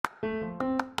Hey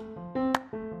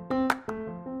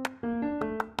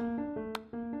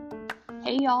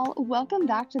y'all, welcome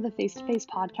back to the Face to Face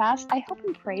podcast. I hope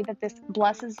and pray that this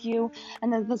blesses you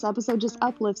and that this episode just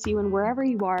uplifts you and wherever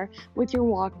you are with your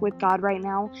walk with God right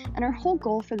now. And our whole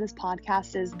goal for this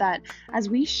podcast is that as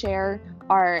we share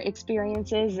our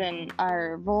experiences and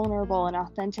are vulnerable and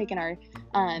authentic in our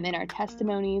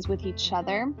testimonies with each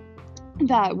other,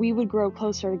 that we would grow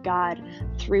closer to God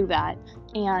through that,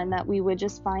 and that we would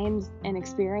just find and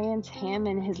experience Him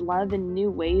and His love in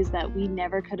new ways that we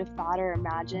never could have thought or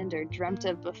imagined or dreamt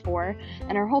of before.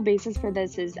 And our whole basis for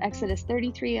this is Exodus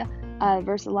 33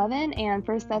 verse 11 and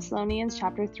 1 Thessalonians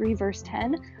chapter 3 verse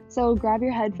 10. So grab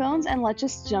your headphones and let's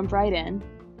just jump right in.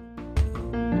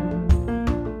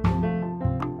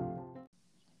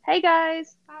 Hey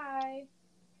guys. Hi.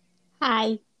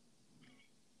 Hi.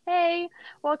 Hey,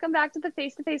 welcome back to the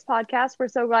Face to Face podcast. We're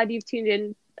so glad you've tuned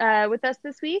in with us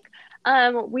this week.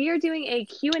 We are doing a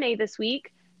Q&A this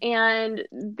week, and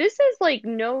this is like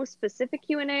no specific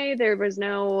Q&A. There was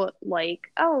no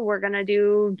like, oh, we're gonna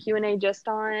do Q&A just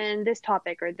on this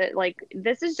topic or that. Like,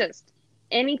 this is just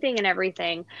anything and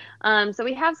everything. So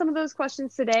we have some of those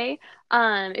questions today.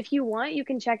 If you want, you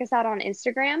can check us out on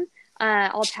Instagram.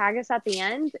 I'll tag us at the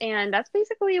end, and that's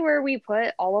basically where we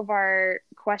put all of our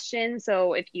questions.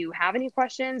 So if you have any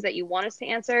questions that you want us to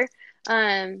answer,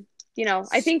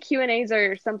 I think Q&As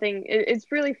are something,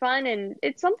 it's really fun, and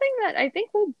it's something that I think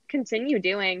we'll continue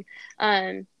doing,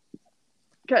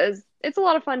 because it's a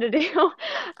lot of fun to do.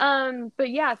 But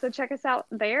yeah, so check us out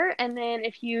there. And then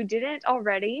if you didn't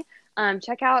already,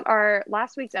 check out our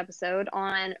last week's episode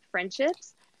on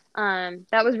friendships.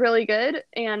 That was really good,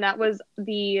 and that was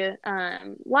the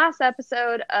last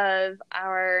episode of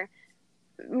our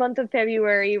month of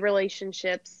February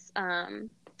relationships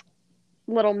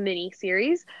little mini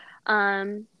series.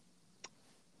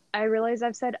 I realize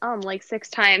I've said like 6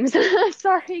 times.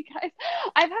 Sorry guys,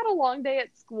 I've had a long day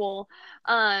at school,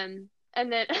 and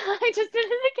then I just did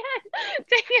it again.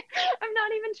 Dang it, I'm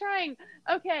not even trying.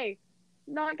 Okay,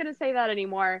 not gonna say that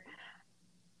anymore.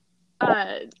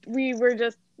 We were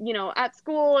just, at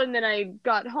school, and then I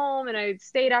got home and I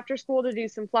stayed after school to do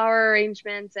some flower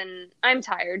arrangements, and I'm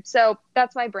tired. So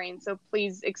that's my brain. So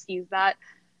please excuse that.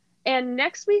 And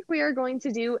next week we are going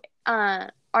to do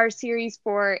our series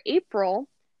for April,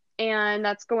 and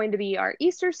that's going to be our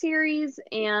Easter series.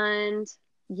 And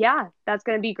yeah, that's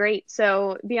going to be great.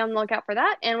 So be on the lookout for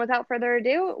that. And without further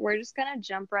ado, we're just going to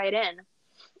jump right in.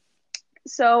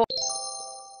 So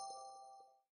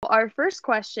our first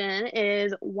question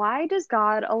is, why does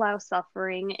God allow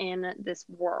suffering in this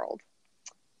world?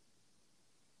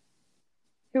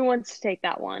 Who wants to take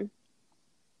that one?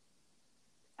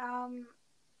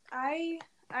 I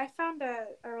found a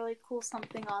really cool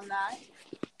something on that.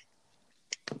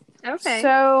 Okay.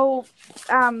 So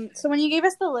when you gave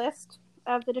us the list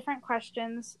of the different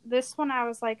questions, this one I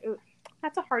was like, ooh,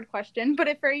 that's a hard question, but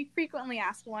a very frequently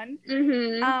asked one.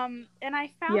 Mm-hmm. And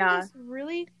I found this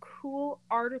really cool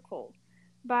article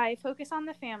by Focus on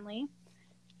the Family,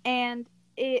 and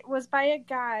it was by a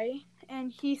guy,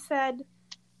 and he said,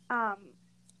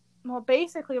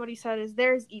 basically what he said is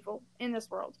there's evil in this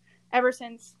world ever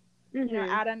since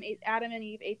Adam and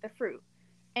Eve ate the fruit,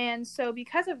 and so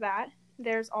because of that,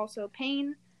 there's also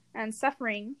pain and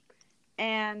suffering,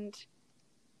 and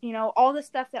all the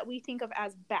stuff that we think of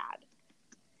as bad.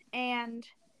 And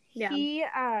he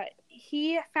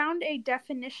found a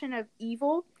definition of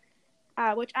evil,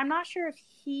 which I'm not sure if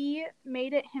he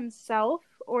made it himself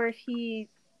or if he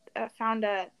found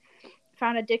a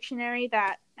dictionary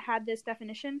that had this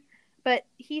definition. But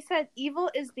he said evil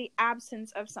is the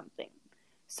absence of something.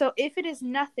 So if it is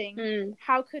nothing,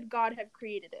 how could God have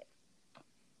created it?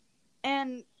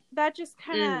 And that just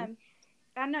kind of,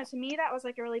 I don't know, to me that was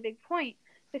like a really big point,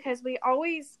 because we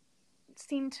always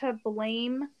seem to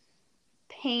blame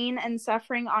pain and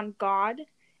suffering on God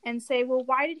and say, well,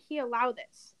 why did he allow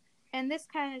this? And this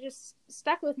kind of just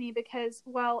stuck with me because,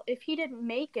 well, if he didn't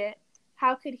make it,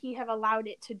 how could he have allowed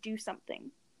it to do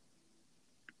something?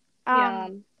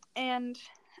 And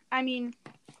I mean,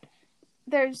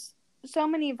 there's so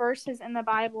many verses in the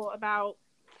Bible about,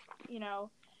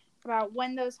 about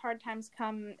when those hard times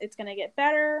come, it's going to get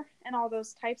better and all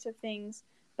those types of things.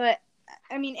 But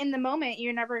I mean, in the moment,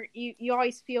 you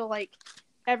always feel like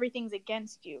everything's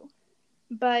against you.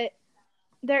 But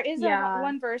there is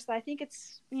one verse that I think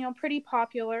it's, pretty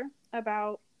popular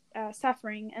about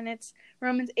suffering, and it's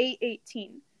Romans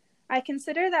 8:18. I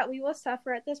consider that we will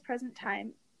suffer at this present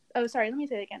time. Oh, sorry, let me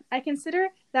say it again. I consider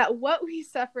that what we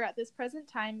suffer at this present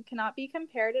time cannot be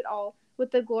compared at all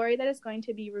with the glory that is going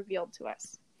to be revealed to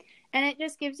us. And it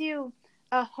just gives you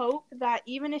a hope that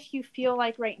even if you feel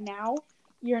like right now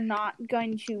you're not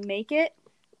going to make it,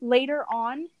 later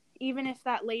on, even if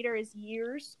that later is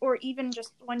years or even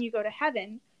just when you go to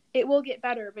heaven, it will get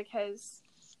better because,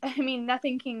 I mean,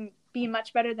 nothing can be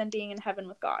much better than being in heaven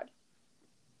with God.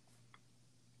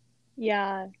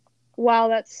 Yeah. Wow,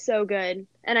 that's so good.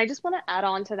 And I just want to add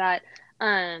on to that.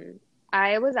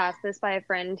 I was asked this by a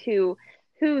friend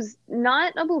who's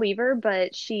not a believer,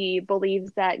 but she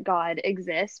believes that God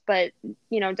exists, but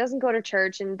doesn't go to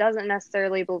church and doesn't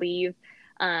necessarily believe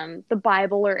the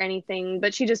Bible or anything,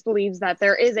 but she just believes that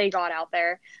there is a God out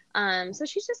there. So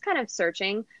she's just kind of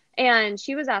searching, and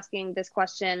she was asking this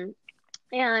question,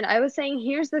 and I was saying,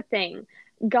 here's the thing.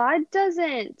 God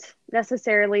doesn't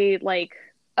necessarily like,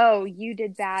 oh, you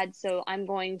did bad, so I'm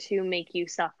going to make you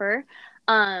suffer.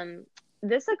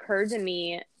 This occurred to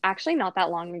me actually not that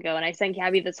long ago, and I sent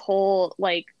Gabby this whole,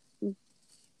 like,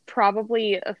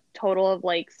 probably a total of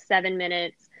like 7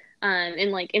 minutes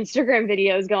in like Instagram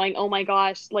videos going, oh my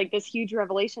gosh, like this huge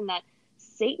revelation that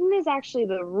Satan is actually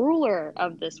the ruler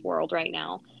of this world right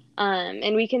now.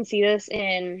 And we can see this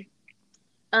in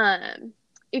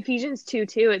Ephesians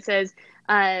 2:2. It says,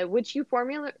 which you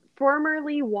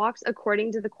formerly walked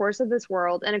according to the course of this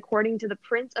world and according to the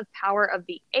prince of power of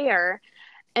the air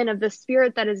and of the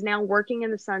spirit that is now working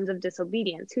in the sons of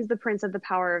disobedience. Who's the prince of the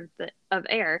power of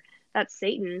air? That's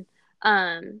Satan.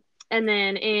 And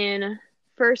then in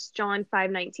 1 John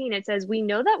 5:19, it says, we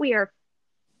know that we are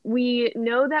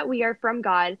from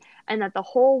God and that the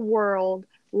whole world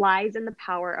lies in the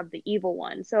power of the evil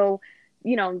one. So,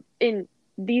 in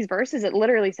these verses, it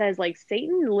literally says, like,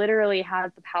 Satan literally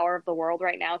has the power of the world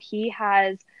right now. He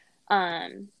has,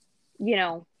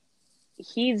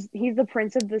 he's the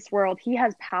prince of this world. He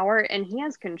has power and he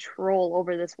has control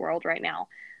over this world right now.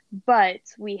 But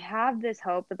we have this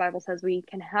hope. The Bible says we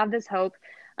can have this hope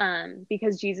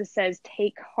because Jesus says,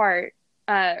 take heart.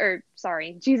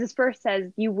 Jesus first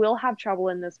says, you will have trouble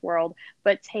in this world,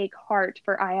 but take heart,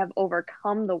 for I have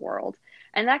overcome the world.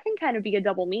 And that can kind of be a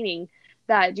double meaning,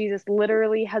 that Jesus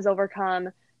literally has overcome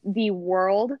the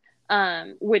world,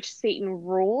 which Satan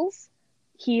rules.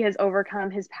 He has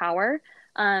overcome his power,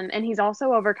 and he's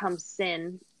also overcome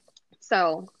sin.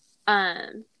 So,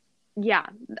 yeah,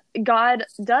 God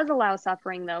does allow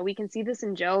suffering, though. We can see this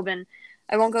in Job, and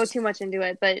I won't go too much into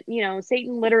it, but,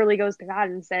 Satan literally goes to God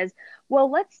and says, well,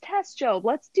 let's test Job.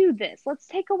 Let's do this. Let's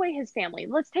take away his family.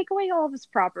 Let's take away all of his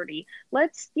property.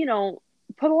 Let's,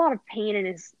 put a lot of pain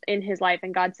in his life.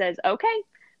 And God says, okay,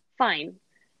 fine.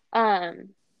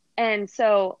 And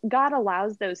so God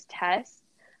allows those tests.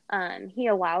 He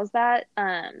allows that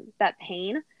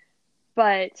pain,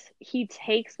 but he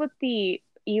takes what the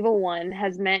evil one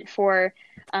has meant for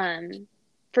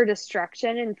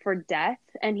destruction and for death,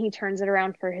 and he turns it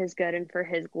around for his good and for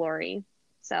his glory.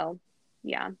 So,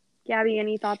 yeah. Gabby,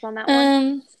 any thoughts on that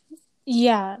one?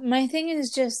 Yeah, my thing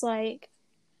is just like,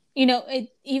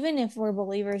 even if we're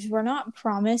believers, we're not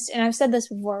promised, and I've said this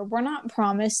before, we're not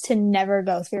promised to never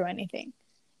go through anything.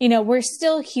 We're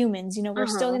still humans, we're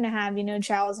still going to have,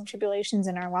 trials and tribulations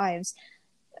in our lives.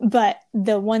 But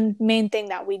the one main thing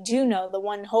that we do know, the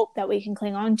one hope that we can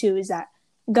cling on to, is that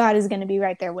God is going to be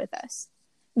right there with us.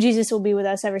 Jesus will be with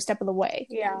us every step of the way.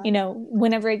 Yeah.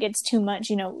 Whenever it gets too much,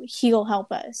 he'll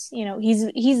help us.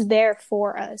 He's there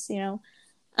for us,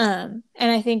 and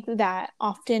I think that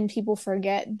often people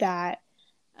forget that,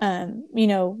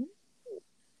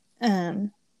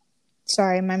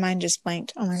 sorry, my mind just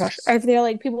blanked. Oh my gosh. I feel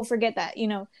like people forget that,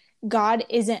 God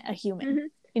isn't a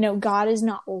human. Mm-hmm. God is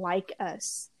not like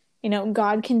us.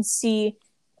 God can see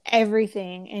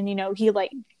everything, and, he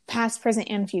like past, present,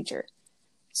 and future.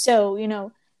 So,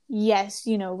 yes,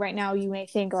 right now you may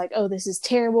think like, oh, this is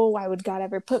terrible. Why would God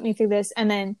ever put me through this?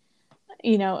 And then,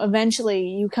 eventually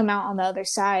you come out on the other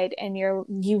side and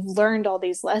you've learned all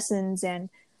these lessons, and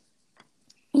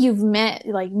you've met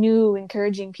like new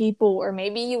encouraging people, or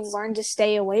maybe you've learned to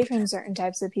stay away from certain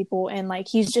types of people, and like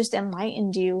he's just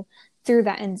enlightened you through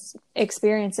that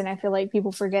experience. And I feel like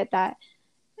people forget that,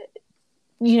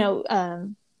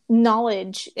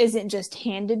 knowledge isn't just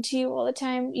handed to you all the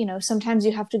time. Sometimes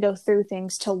you have to go through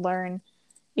things to learn,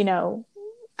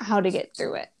 how to get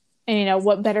through it. And,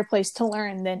 what better place to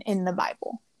learn than in the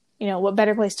Bible? What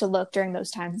better place to look during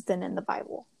those times than in the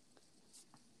Bible?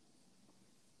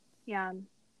 Yeah,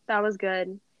 that was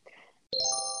good.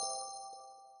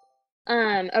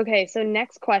 Okay, so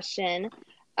next question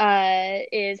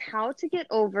is how to get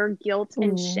over guilt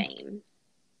and shame.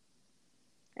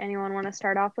 Anyone want to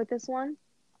start off with this one?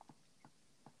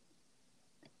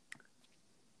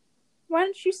 Why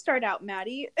don't you start out,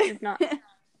 Maddie? If not,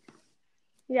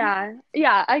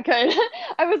 Yeah, I could.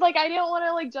 I was like, I didn't want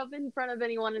to like jump in front of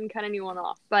anyone and cut anyone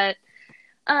off, but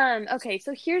okay,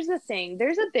 so here's the thing.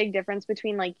 There's a big difference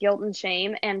between like guilt and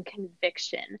shame and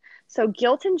conviction. So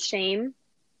guilt is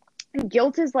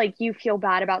like you feel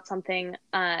bad about something.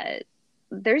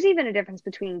 There's even a difference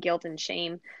between guilt and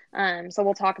shame. So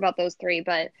we'll talk about those three,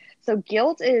 but so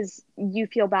guilt is you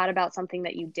feel bad about something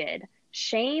that you did.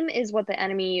 Shame is what the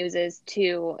enemy uses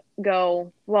to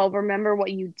go, well, remember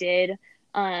what you did.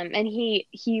 And he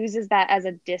uses that as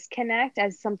a disconnect,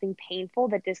 as something painful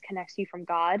that disconnects you from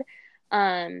God.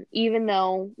 Even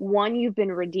though one, you've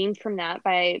been redeemed from that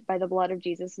by the blood of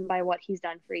Jesus and by what he's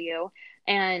done for you.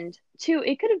 And two,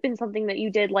 it could have been something that you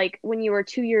did like when you were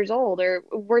 2 years old or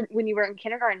when you were in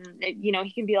kindergarten. You know,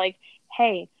 he can be like,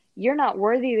 hey, you're not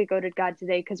worthy to go to God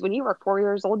today because when you were 4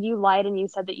 years old, you lied and you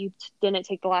said that you didn't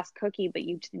take the last cookie, but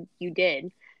you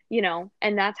did, you know,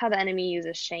 and that's how the enemy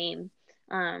uses shame.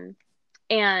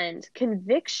 And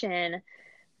conviction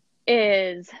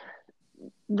is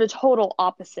the total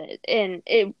opposite. And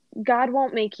God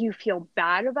won't make you feel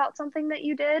bad about something that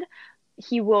you did.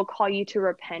 He will call you to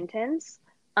repentance.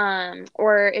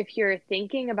 Or if you're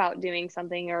thinking about doing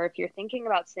something, or if you're thinking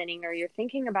about sinning, or you're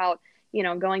thinking about, you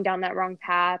know, going down that wrong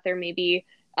path, or maybe,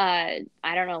 I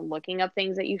don't know, looking up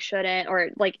things that you shouldn't, or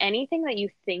like anything that you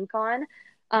think on,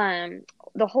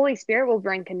 the Holy Spirit will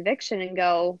bring conviction and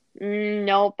go,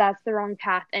 nope, that's the wrong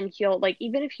path. And he'll like,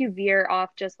 even if you veer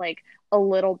off just like a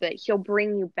little bit, he'll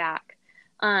bring you back.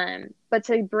 But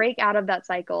to break out of that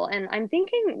cycle, and I'm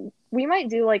thinking we might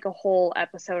do like a whole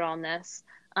episode on this.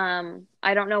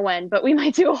 I don't know when, but we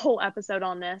might do a whole episode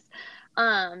on this.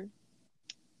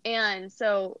 And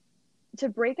so to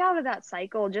break out of that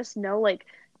cycle, just know like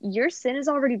your sin has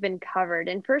already been covered.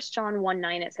 In 1 John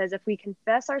 1:9, it says, if we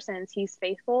confess our sins, he's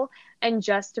faithful and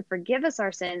just to forgive us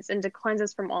our sins and to cleanse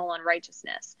us from all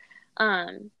unrighteousness.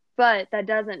 But that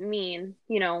doesn't mean,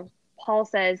 you know, Paul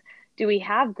says, do we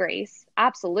have grace?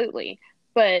 Absolutely.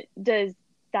 But does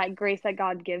that grace that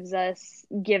God gives us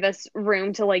give us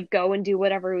room to like go and do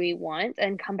whatever we want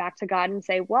and come back to God and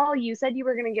say, well, you said you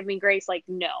were going to give me grace? Like,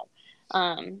 no.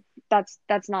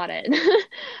 That's not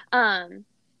it.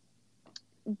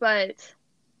 But,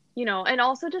 you know, and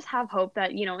also just have hope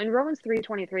that, you know, in Romans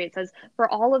 3:23, it says, for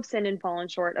all have sinned and fallen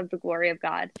short of the glory of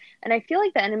God. And I feel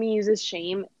like the enemy uses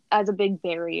shame as a big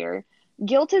barrier.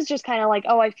 Guilt is just kind of like,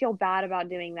 oh, I feel bad about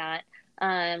doing that.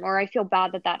 Or I feel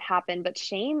bad that happened. But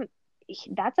shame,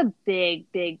 that's a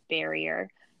big, big barrier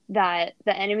that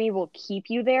the enemy will keep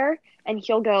you there, and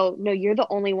he'll go, no, you're the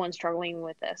only one struggling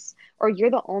with this, or you're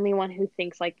the only one who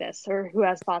thinks like this, or who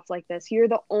has thoughts like this. You're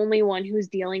the only one who's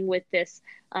dealing with this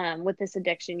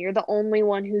addiction. You're the only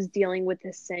one who's dealing with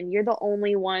this sin. You're the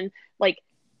only one, like,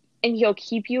 and he'll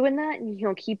keep you in that, and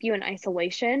he'll keep you in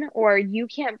isolation, or you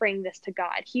can't bring this to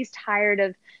God. He's tired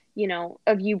of, you know,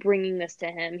 of you bringing this to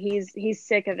him. He's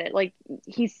sick of it. Like,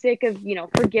 he's sick of, you know,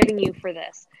 forgiving you for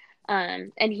this.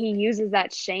 And he uses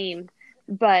that shame.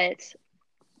 But,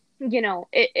 you know,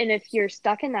 and if you're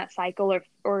stuck in that cycle,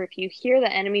 or if you hear the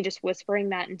enemy just whispering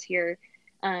that into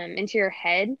your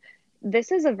head,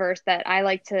 this is a verse that I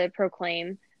like to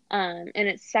proclaim. And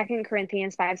it's 2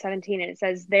 Corinthians 5:17, and it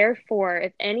says, therefore,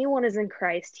 if anyone is in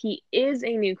Christ, he is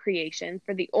a new creation.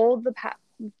 For the old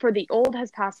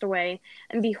has passed away,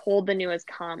 and behold, the new has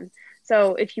come.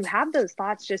 So if you have those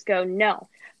thoughts, just go, no,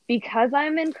 because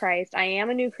I'm in Christ, I am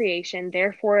a new creation.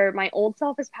 Therefore, my old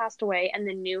self has passed away, and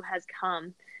the new has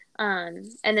come. And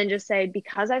then just say,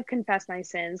 because I've confessed my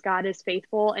sins, God is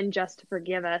faithful and just to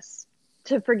forgive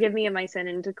me of my sin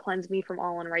and to cleanse me from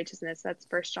all unrighteousness. That's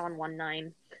 1 John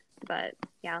 1:9. But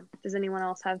yeah, does anyone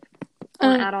else have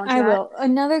add on to I that? will.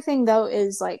 Another thing though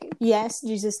is like, yes,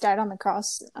 Jesus died on the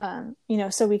cross, you know,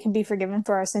 so we can be forgiven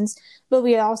for our sins, but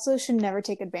we also should never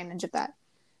take advantage of that.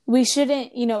 We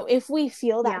shouldn't, you know, if we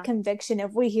feel that conviction,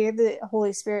 if we hear the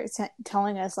Holy Spirit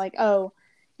telling us like, oh,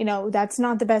 you know, that's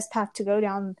not the best path to go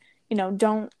down, you know,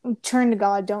 don't turn to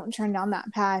God, don't turn down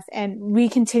that path, and we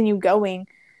continue going,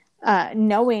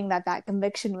 knowing that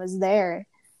conviction was there,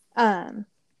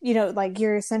 you know, like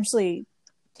you're essentially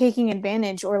taking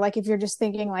advantage. Or like if you're just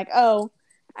thinking like, oh,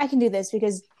 I can do this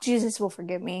because Jesus will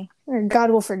forgive me, or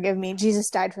God will forgive me, Jesus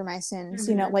died for my sins,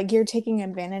 you know, like you're taking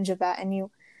advantage of that, and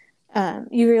you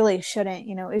really shouldn't.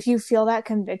 You know, if you feel that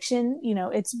conviction, you know,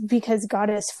 it's because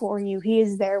God is for you. He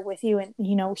is there with you, and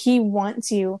you know, he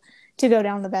wants you to go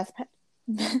down the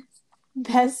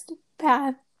best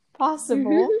path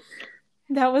possible.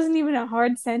 That wasn't even a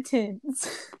hard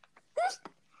sentence.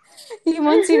 He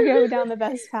wants you to go down the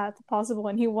best path possible,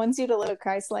 and he wants you to live a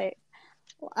Christ-like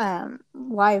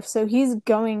life. So he's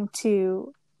going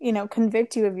to, you know,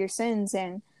 convict you of your sins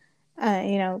and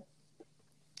You know,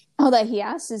 all that he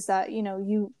asks is that, you know,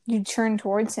 you turn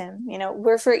towards him. You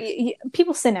know,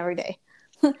 people sin every day.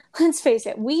 Let's face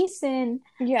it, we sin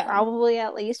probably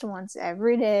at least once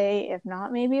every day, if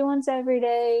not maybe once every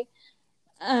day.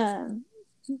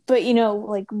 But you know,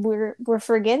 like we're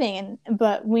forgiving,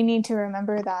 but we need to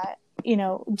remember that, you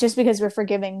know, just because we're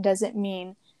forgiving doesn't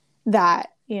mean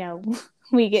that, you know,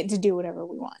 we get to do whatever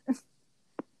we want.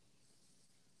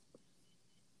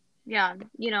 Yeah,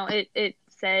 you know, it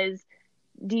says,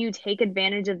 do you take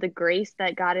advantage of the grace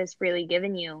that God has freely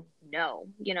given you? No.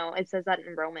 You know, it says that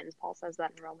in Romans. Paul says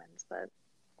that in Romans, but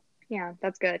yeah,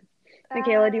 that's good.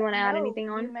 Michaela, do you want to add anything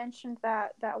on? You mentioned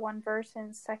that one verse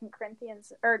in Second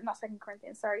Corinthians, or not Second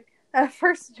Corinthians, sorry,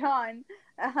 First John,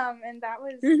 and that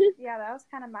was that was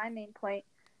kind of my main point.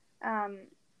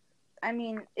 I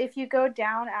mean, if you go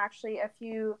down actually a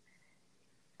few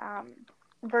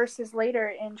verses later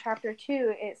in chapter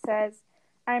 2, it says,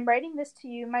 "I am writing this to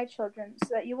you, my children,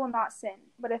 so that you will not sin.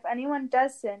 But if anyone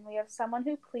does sin, we have someone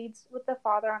who pleads with the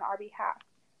Father on our behalf,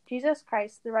 Jesus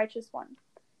Christ, the righteous one.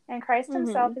 And Christ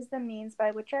himself is the means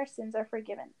by which our sins are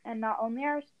forgiven, and not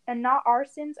our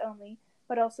sins only,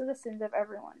 but also the sins of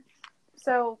everyone."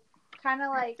 So, kind of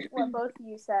like what both of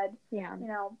you said, you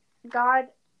know, God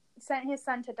sent his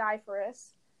son to die for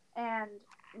us, and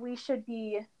we should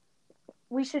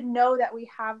know that we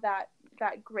have that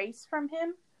grace from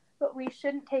him, but we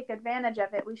shouldn't take advantage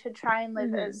of it. We should try and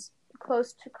live as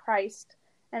close to Christ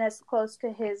and as close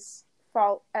to his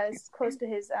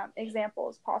example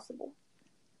as possible.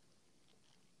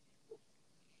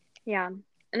 Yeah.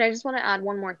 And I just want to add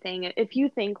one more thing. If you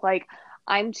think like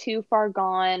I'm too far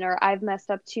gone, or I've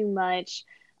messed up too much,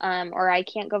 or I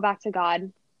can't go back to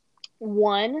God,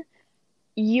 one,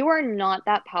 you are not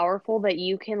that powerful that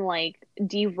you can like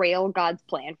derail God's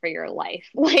plan for your life.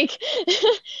 Like,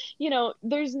 you know,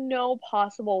 there's no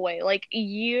possible way. Like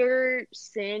your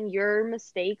sin, your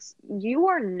mistakes, you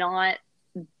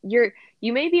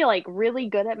may be like really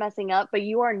good at messing up, but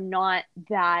you are not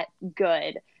that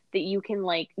good that you can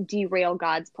like derail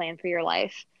God's plan for your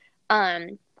life.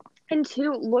 And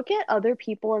two, look at other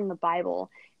people in the Bible.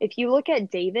 If you look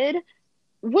at David,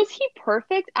 was he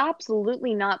perfect?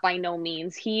 Absolutely not, by no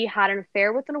means. He had an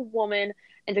affair with a woman,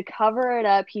 and to cover it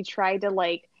up, he tried to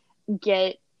like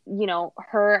get, you know,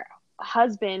 her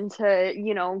husband to,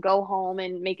 you know, go home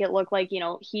and make it look like, you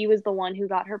know, he was the one who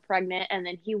got her pregnant, and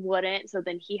then he wouldn't, so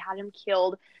then he had him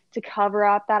killed to cover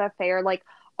up that affair. Like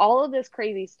all of this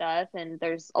crazy stuff, and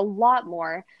there's a lot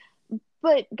more.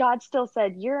 But God still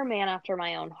said, "You're a man after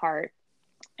my own heart."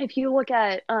 If you look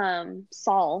at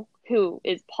Saul, who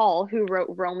is Paul, who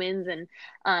wrote Romans and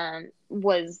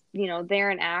was, you know, there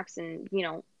in Acts, and, you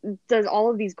know, does all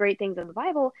of these great things in the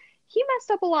Bible, he messed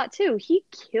up a lot too. He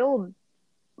killed,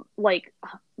 like,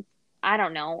 I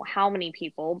don't know how many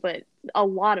people, but a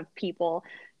lot of people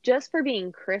just for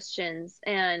being Christians.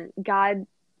 And God,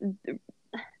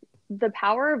 the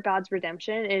power of God's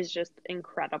redemption is just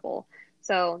incredible.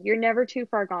 So you're never too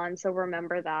far gone. So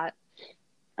remember that.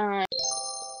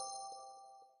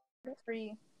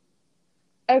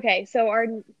 Okay, so our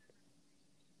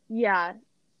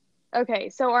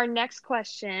next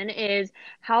question is,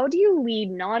 how do you lead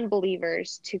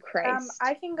non-believers to Christ?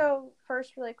 I can go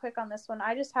first really quick on this one.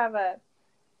 I just have a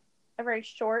very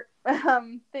short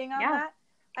thing on that.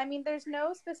 I mean, there's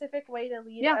no specific way to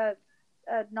lead a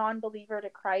non-believer to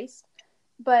Christ,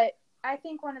 but I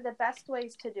think one of the best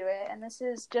ways to do it, and this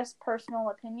is just personal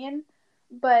opinion,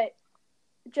 but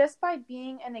just by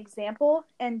being an example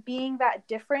and being that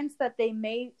difference that you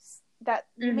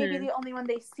may be the only one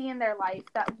they see in their life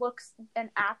that looks and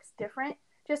acts different,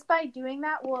 just by doing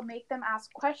that will make them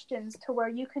ask questions to where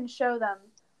you can show them,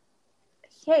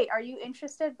 hey, are you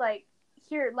interested? Like,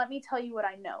 here, let me tell you what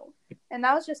I know. And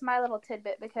that was just my little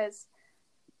tidbit, because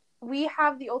we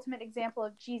have the ultimate example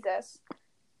of Jesus.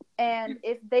 And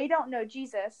if they don't know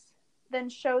Jesus, then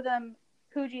show them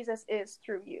who Jesus is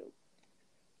through you.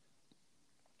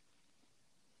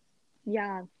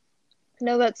 Yeah.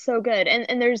 No, that's so good.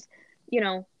 And there's, you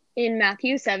know, in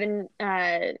Matthew chapter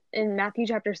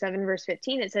 7, verse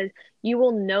 15, it says, "You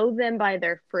will know them by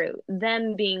their fruit,"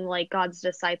 them being like God's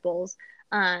disciples.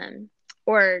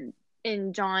 Or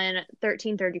in John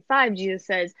 13:35, Jesus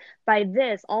says, "By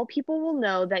this, all people will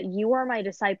know that you are my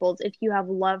disciples if you have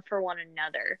love for one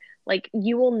another." Like,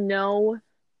 you will know,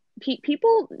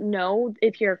 people know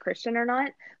if you're a Christian or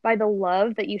not by the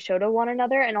love that you show to one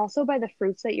another, and also by the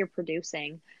fruits that you're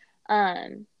producing.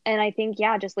 And I think,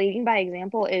 just leading by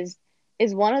example is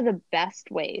one of the best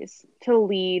ways to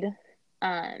lead,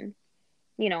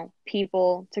 you know,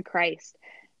 people to Christ.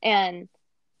 And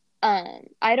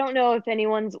I don't know if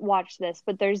anyone's watched this,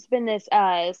 but there's been this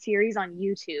series on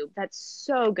YouTube that's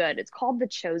so good. It's called The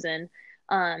Chosen.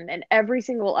 And every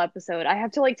single episode, I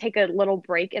have to like take a little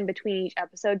break in between each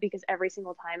episode because every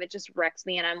single time it just wrecks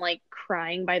me and I'm like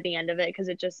crying by the end of it because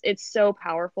it's so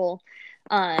powerful.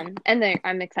 And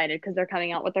I'm excited because they're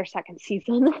coming out with their second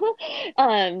season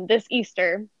this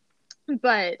Easter.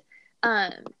 But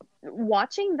um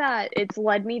watching that, it's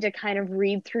led me to kind of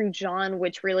read through John,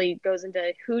 which really goes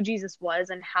into who Jesus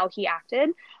was and how he acted.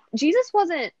 Jesus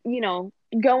wasn't,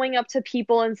 going up to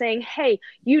people and saying, "Hey,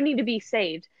 you need to be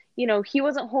saved." He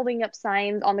wasn't holding up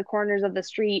signs on the corners of the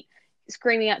street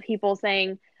screaming at people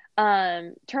saying,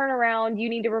 "Turn around, you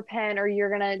need to repent or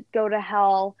you're going to go to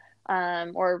hell."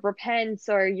 Or repent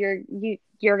or you're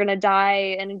going to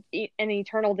die an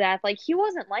eternal death. Like, he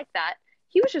wasn't like that.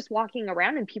 He was just walking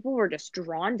around and people were just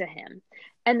drawn to him.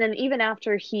 And then even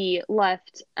after he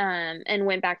left and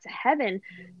went back to heaven,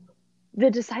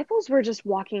 the disciples were just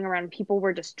walking around and people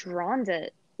were just drawn to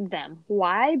them.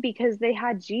 Why? Because they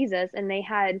had Jesus and they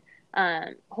had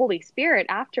Holy Spirit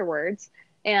afterwards.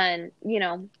 And,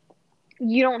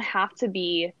 you don't have to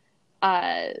be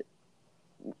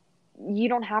you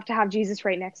don't have to have Jesus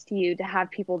right next to you to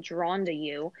have people drawn to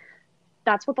you.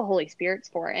 That's what the Holy Spirit's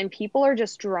for. And people are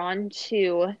just drawn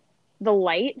to the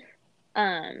light,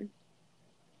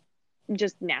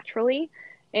 just naturally.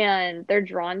 And they're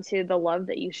drawn to the love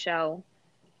that you show.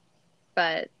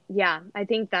 But yeah, I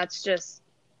think that's just,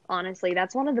 honestly,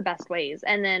 that's one of the best ways.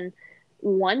 And then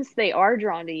once they are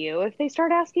drawn to you, if they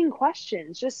start asking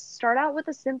questions, just start out with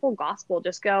a simple gospel.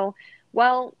 Just go,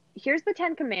 well, here's the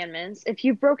 10 commandments. If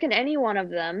you've broken any one of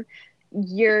them,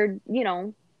 you're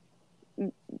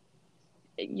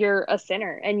a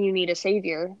sinner and you need a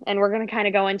savior. And we're going to kind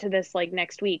of go into this like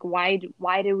next week. Why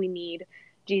do we need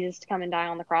Jesus to come and die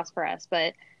on the cross for us?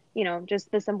 But,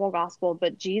 just the simple gospel.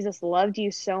 But Jesus loved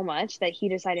you so much that he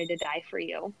decided to die for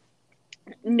you.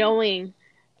 Knowing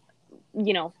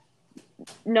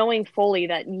fully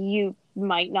that you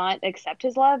might not accept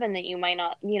his love and that you might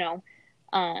not,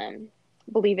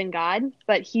 believe in God,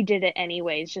 but he did it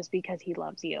anyways just because he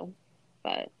loves you.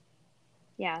 But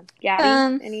yeah,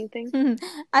 Gabby, anything?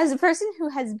 As a person who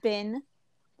has been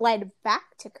led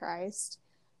back to Christ,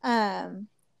 as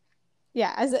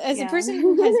a person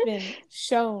who has been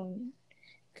shown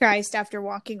Christ after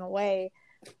walking away,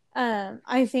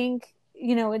 I think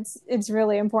it's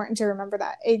really important to remember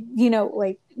that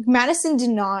like Madison did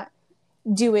not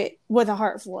do it with a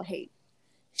heart full of hate.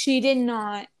 She did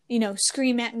not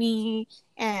scream at me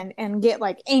and get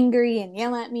like angry and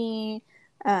yell at me,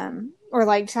 or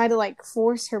like try to like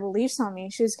force her beliefs on me.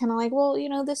 She was kind of like, well,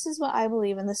 this is what I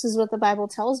believe and this is what the Bible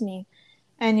tells me.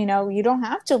 And, you don't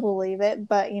have to believe it,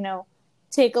 but,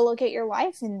 take a look at your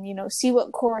life and, see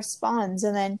what corresponds.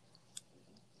 And then,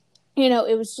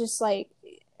 it was just like,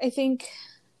 I think,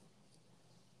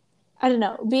 I don't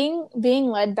know, being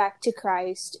led back to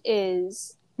Christ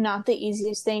is not the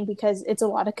easiest thing because it's a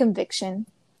lot of conviction.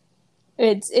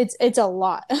 It's a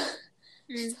lot.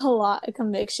 It's a lot of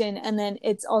conviction. And then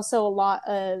it's also a lot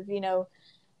of,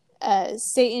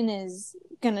 Satan is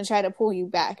going to try to pull you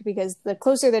back because the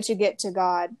closer that you get to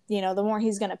God, the more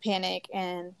he's going to panic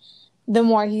and the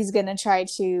more he's going to try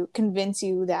to convince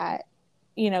you that,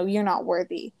 you're not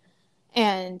worthy.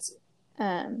 And,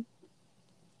 I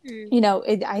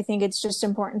think it's just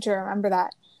important to remember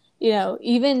that,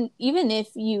 even if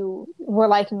you were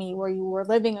like me, where you were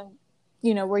living,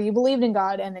 where you believed in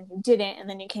God and then you didn't, and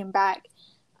then you came back,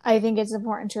 I think it's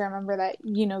important to remember that,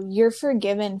 you're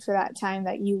forgiven for that time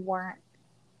that you weren't,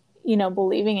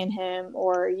 believing in him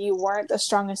or you weren't the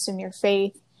strongest in your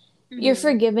faith. Mm-hmm. You're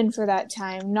forgiven for that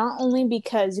time, not only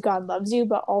because God loves you,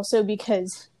 but also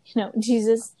because,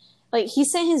 Jesus, like, he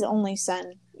sent his only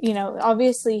son.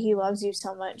 Obviously he loves you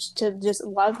so much to just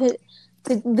to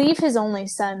leave his only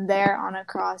son there on a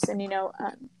cross. And,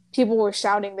 people were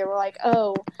shouting, they were like,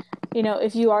 oh,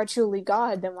 if you are truly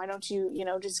God, then why don't you,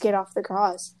 just get off the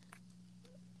cross?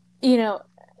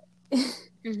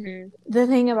 Mm-hmm. The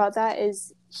thing about that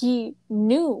is he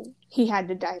knew he had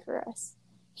to die for us.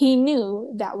 He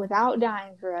knew that without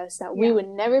dying for us, that we would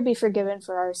never be forgiven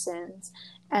for our sins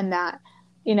and that,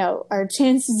 our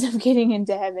chances of getting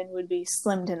into heaven would be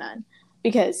slim to none.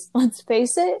 Because let's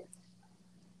face it,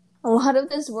 a lot of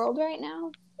this world right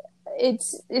now,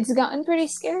 it's gotten pretty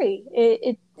scary.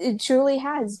 It truly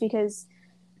has because,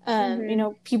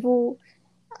 people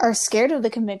are scared of the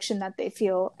conviction that they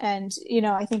feel. And,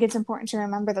 I think it's important to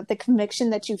remember that the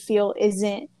conviction that you feel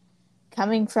isn't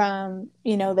coming from,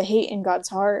 the hate in God's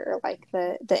heart or like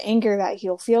the anger that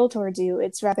he'll feel towards you.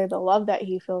 It's rather the love that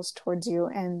he feels towards you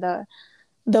and the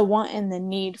the want and the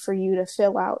need for you to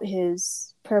fill out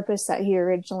his purpose that he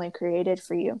originally created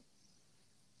for you.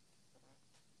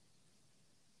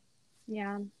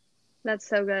 Yeah, that's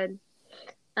so good.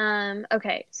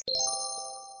 Okay.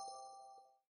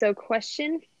 So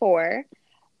question 4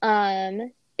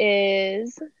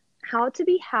 is how to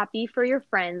be happy for your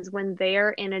friends when they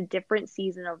are in a different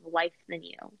season of life than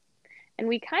you. And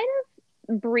we kind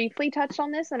of briefly touched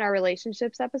on this in our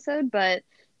relationships episode, but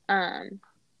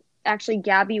actually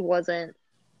Gabby wasn't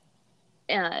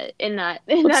in that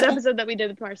episode that we did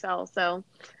with Marcel. So,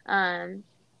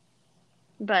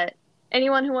 but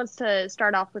anyone who wants to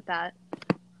start off with that,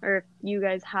 or if you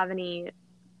guys have any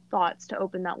thoughts to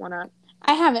open that one up.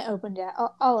 I haven't opened yet.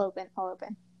 I'll open.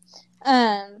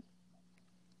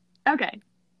 Okay.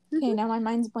 Okay, now my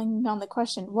mind's blanking on the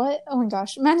question. What? Oh my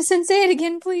gosh. Madison, say it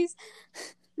again, please.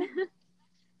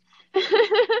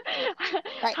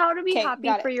 Right. How to be happy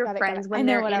for your friends when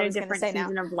they're in a different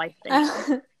season of life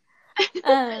than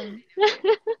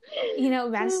you.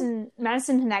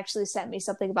 Madison had actually sent me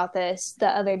something about this the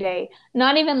other day.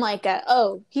 Not even like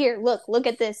here, look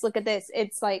at this.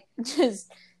 It's like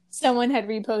just someone had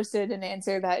reposted an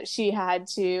answer that she had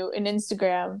to an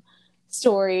Instagram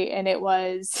story, and it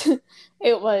was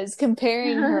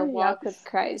comparing her walk with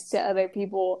Christ to other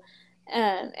people.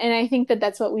 And I think that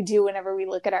that's what we do whenever we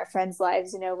look at our friends'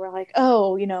 lives. We're like,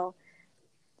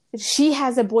 she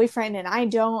has a boyfriend and I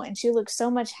don't, and she looks so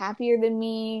much happier than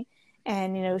me.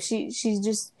 And, she's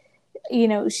just,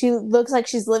 she looks like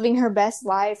she's living her best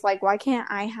life. Like, why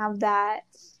can't I have that?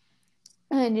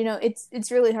 And,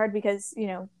 it's really hard because,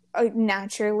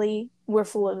 naturally we're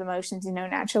full of emotions,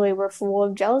 naturally we're full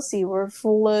of jealousy. We're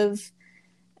full of,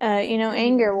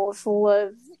 anger. We're full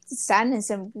of sadness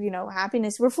and,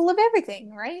 happiness. We're full of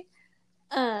everything, right?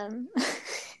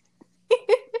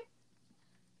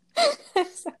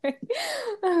 Sorry.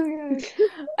 Oh gosh.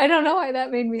 I don't know why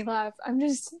that made me laugh.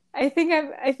 I think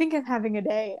I'm having a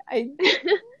day.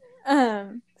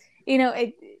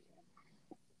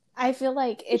 I feel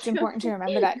like it's important to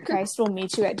remember that Christ will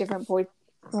meet you at different points.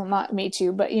 Well, not meet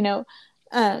you, but you're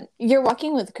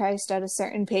walking with Christ at a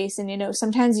certain pace, and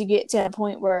sometimes you get to a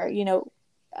point where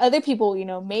other people,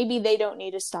 maybe they don't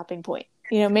need a stopping point.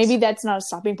 Maybe that's not a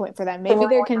stopping point for them. Maybe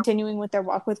they're continuing with their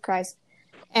walk with Christ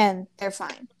and they're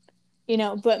fine.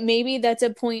 But maybe that's a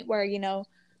point where,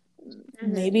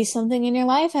 maybe something in your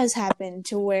life has happened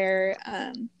to where,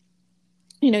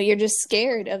 you're just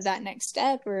scared of that next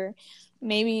step, or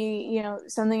maybe,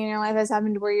 something in your life has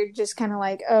happened where you're just kind of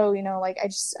like,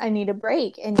 I need a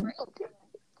break. And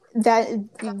that,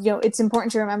 it's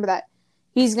important to remember that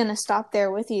he's going to stop there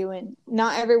with you, and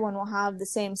not everyone will have the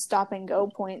same stop and go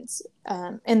points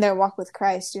in their walk with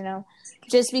Christ.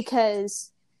 Just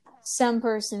because some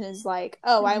person is like,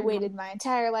 I waited my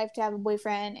entire life to have a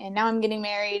boyfriend and now I'm getting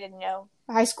married and,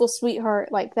 high school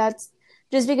sweetheart, like that's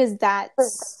just because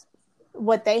that's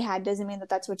what they had doesn't mean that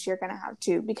that's what you're going to have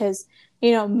too. Because,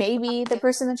 maybe the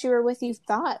person that you were with, you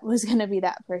thought was going to be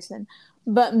that person,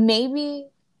 but maybe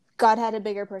God had a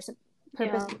bigger purpose.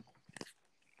 Yeah.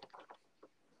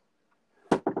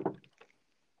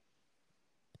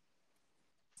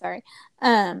 Sorry.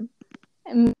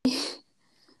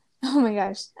 Oh my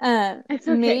gosh. It's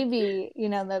okay. Maybe,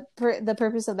 the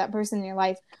purpose of that person in your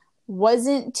life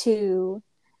wasn't to,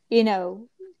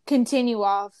 continue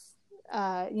off,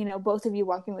 both of you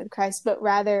walking with Christ, but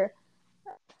rather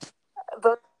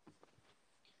I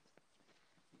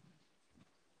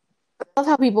love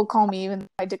how people call me even though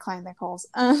I decline their calls.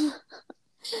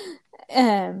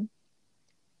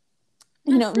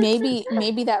 Maybe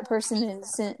that person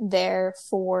isn't there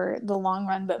for the long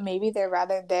run, but maybe they're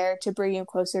rather there to bring you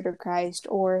closer to Christ,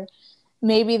 or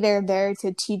maybe they're there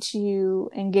to teach you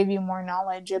and give you more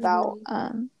knowledge about,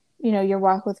 your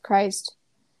walk with Christ.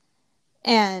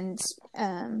 And,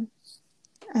 I'm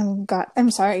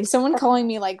sorry. Someone calling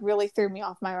me like really threw me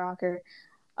off my rocker.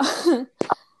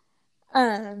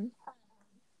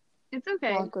 It's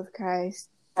okay. Walk with Christ.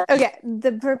 Okay,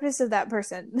 the purpose of that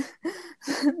person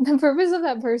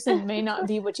may not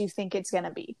be what you think it's going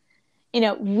to be.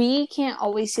 We can't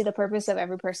always see the purpose of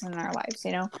every person in our lives,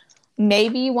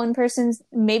 Maybe one person's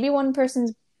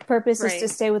purpose is to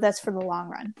stay with us for the long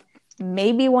run.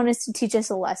 Maybe one is to teach us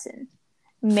a lesson.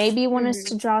 Maybe one is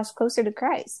to draw us closer to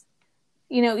Christ.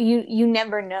 You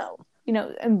never know.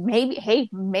 Maybe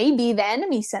the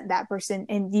enemy sent that person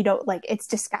and it's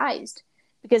disguised.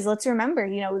 Because let's remember,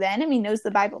 the enemy knows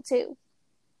the Bible too.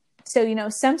 So,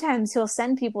 sometimes he'll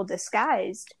send people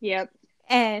disguised. Yep.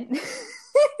 And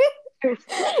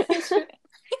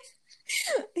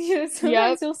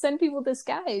sometimes he'll send people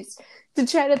disguised to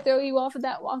try to throw you off of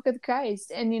that walk with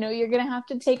Christ. And, you're going to have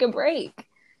to take a break.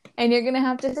 and you're gonna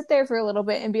have to sit there for a little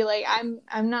bit and be like,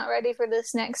 I'm not ready for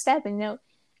this next step. And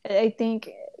I think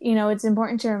it's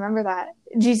important to remember that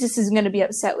Jesus is going to be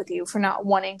upset with you for not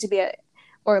wanting to be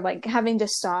or like having to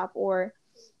stop, or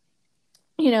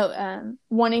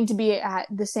wanting to be at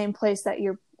the same place that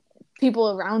your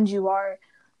people around you are.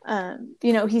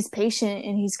 He's patient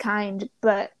and he's kind,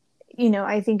 but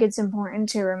I think it's important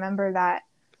to remember that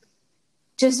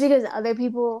just because other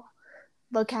people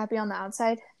look happy on the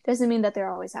outside doesn't mean that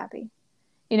they're always happy,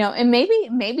 and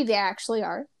maybe they actually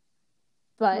are,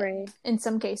 but in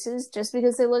some cases, just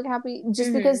because they look happy,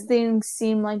 just because things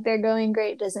seem like they're going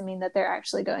great doesn't mean that they're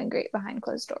actually going great behind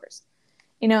closed doors,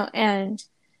 and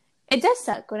it does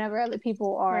suck whenever other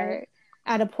people are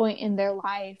at a point in their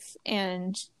life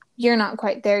and you're not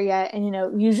quite there yet.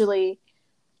 And, usually,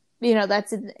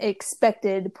 that's an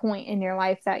expected point in your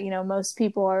life that, most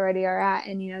people already are at.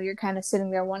 And, you're kind of sitting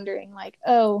there wondering like,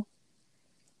 oh,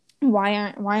 why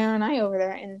aren't I over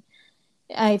there? And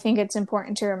I think it's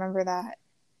important to remember that,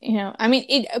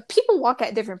 people walk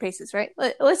at different paces, right?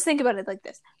 Let's think about it like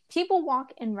this. People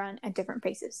walk and run at different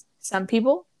paces. Some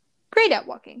people great at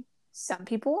walking. Some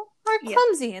people are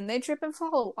clumsy and they trip and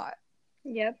fall a lot.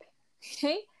 Yep.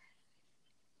 Okay.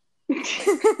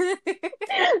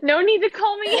 No need to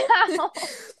call me out.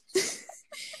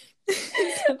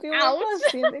 Some people are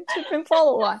clumsy and they trip and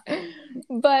fall a lot.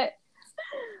 But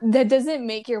that doesn't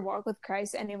make your walk with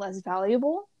Christ any less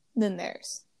valuable than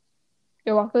theirs.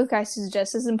 Your walk with Christ is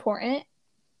just as important.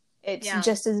 It's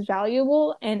just as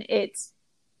valuable, and it's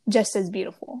just as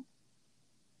beautiful.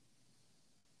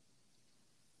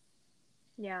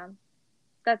 Yeah,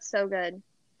 that's so good.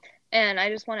 And I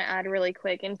just want to add really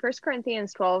quick, in 1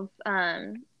 Corinthians 12,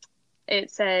 it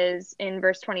says in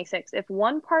verse 26, if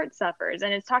one part suffers,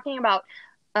 and it's talking about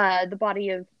the body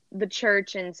of the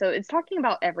church, and so it's talking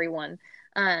about everyone,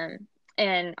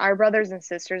 and our brothers and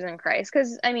sisters in Christ,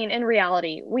 because, in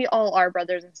reality, we all are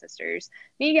brothers and sisters.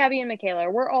 Me, Gabby, and Michaela,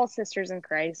 we're all sisters in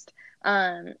Christ.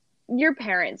 Your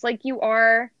parents,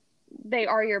 they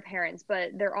are your parents,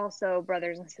 but they're also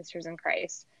brothers and sisters in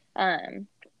Christ.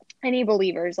 Any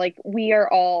believers, we are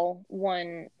all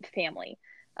one family,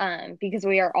 because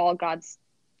we are all God's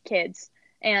kids.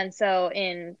 And so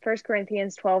in 1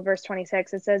 Corinthians 12, verse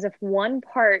 26, it says, if one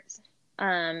part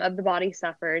of the body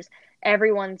suffers,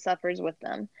 everyone suffers with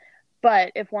them.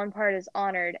 But if one part is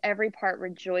honored, every part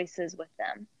rejoices with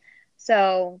them.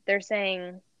 So they're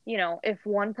saying, if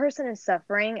one person is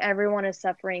suffering, everyone is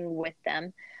suffering with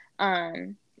them.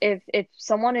 If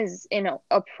someone is in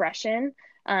oppression,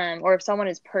 or if someone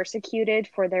is persecuted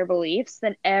for their beliefs,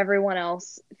 then everyone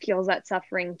else feels that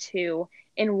suffering too,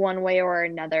 in one way or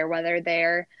another, whether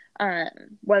they're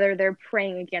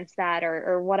praying against that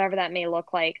or whatever that may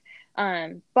look like.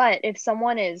 But if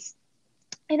someone is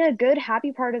in a good,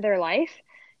 happy part of their life,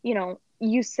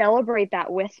 you celebrate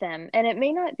that with them. And it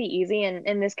may not be easy,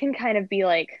 and this can kind of be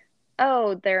like,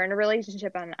 oh, they're in a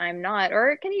relationship and I'm not, or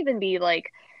it can even be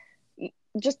like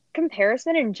just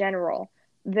comparison in general.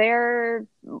 They're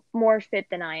more fit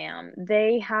than I am.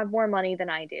 They have more money than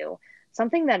I do.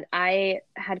 Something that I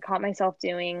had caught myself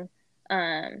doing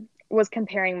was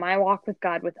comparing my walk with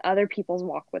God with other people's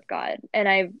walk with God. And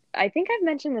I think I've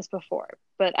mentioned this before,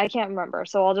 but I can't remember.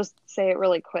 So I'll just say it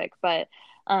really quick. But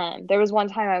there was one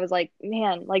time I was like,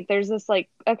 man, there's this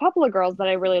a couple of girls that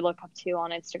I really look up to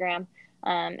on Instagram.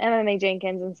 Emma Mae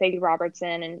Jenkins and Sadie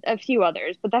Robertson and a few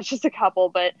others, but that's just a couple.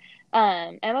 But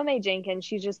Emma Mae Jenkins,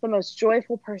 she's just the most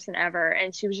joyful person ever,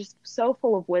 and she was just so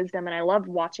full of wisdom, and I loved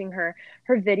watching her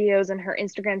videos and her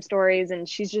Instagram stories, and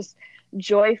she's just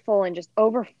joyful and just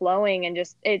overflowing, and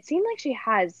just it seemed like she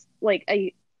has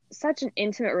such an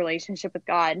intimate relationship with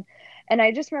God. And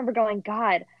I just remember going,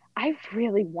 God, I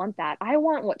really want that. I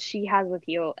want what she has with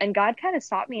you. And God kind of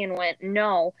stopped me and went,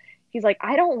 no. He's like,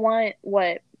 I don't want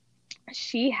what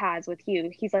she has with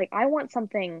you. He's like, I want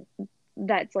something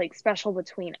that's special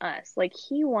between us.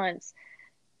 He wants,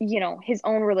 his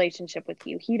own relationship with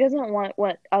you. He doesn't want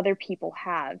what other people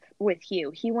have with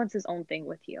you. He wants his own thing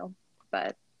with you.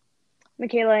 But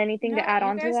Michaela, anything to add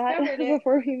on to that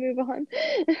before we move on?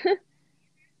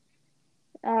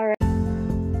 All right.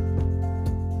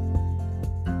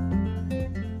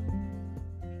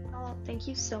 Thank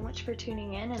you so much for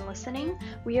tuning in and listening.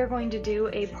 We are going to do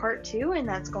a part 2, and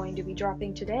that's going to be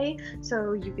dropping today.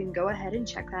 So you can go ahead and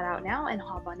check that out now and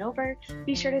hop on over.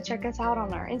 Be sure to check us out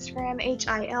on our Instagram,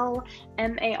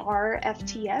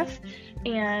 HILMARFTF,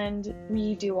 and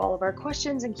we do all of our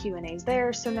questions and Q&As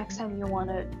there. So next time you want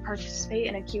to participate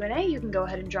in a Q&A, you can go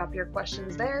ahead and drop your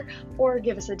questions there or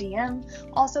give us a DM.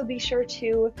 Also, be sure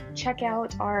to check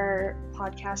out our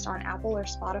podcast on Apple or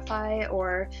Spotify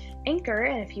or Anchor,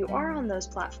 and if you are on those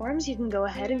those platforms, you can go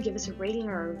ahead and give us a rating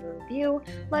or a review.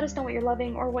 Let us know what you're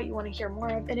loving or what you want to hear more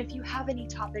of. And if you have any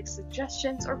topic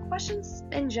suggestions or questions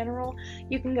in general,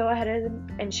 you can go ahead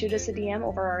and shoot us a DM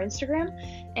over our Instagram.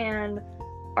 And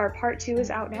our part 2 is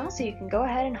out now, so you can go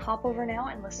ahead and hop over now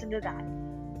and listen to that.